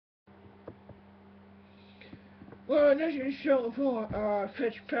Well, this is short for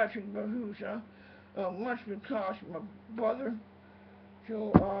Fitzpatrick presusa, much because my brother.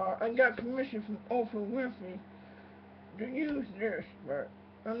 So I got permission from Oprah Winfrey to use this, but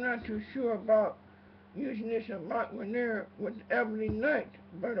I'm not too sure about using this on Mount Renner with Ebony Knight.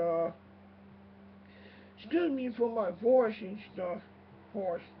 But excuse me for my voice and stuff.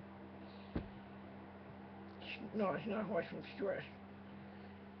 Horse. No, it's not horse from stress.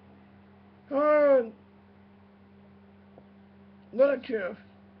 Uh, relative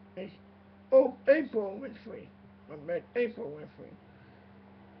is April Winfrey. I met April Winfrey.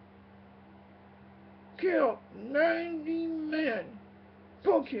 Killed 90 men,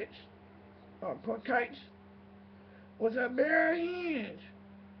 pockets, or pockets, with her bare hands.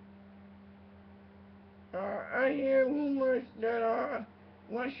 I hear rumors that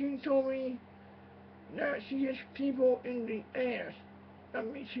when she told me that she hits people in the ass. I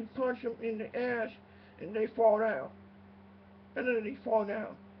mean, she punched them in the ass and they fall down. And then they fall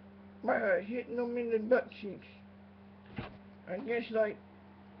down by her hitting them in the butt cheeks. I guess like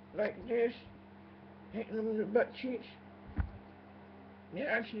this, hitting them in the butt cheeks. Yeah,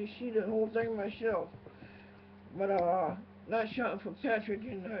 actually see the whole thing myself. But not something for Patrick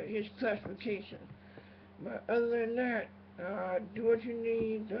in his classification. But other than that, do what you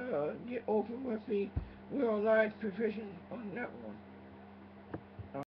need, get open with the real life provision on that one.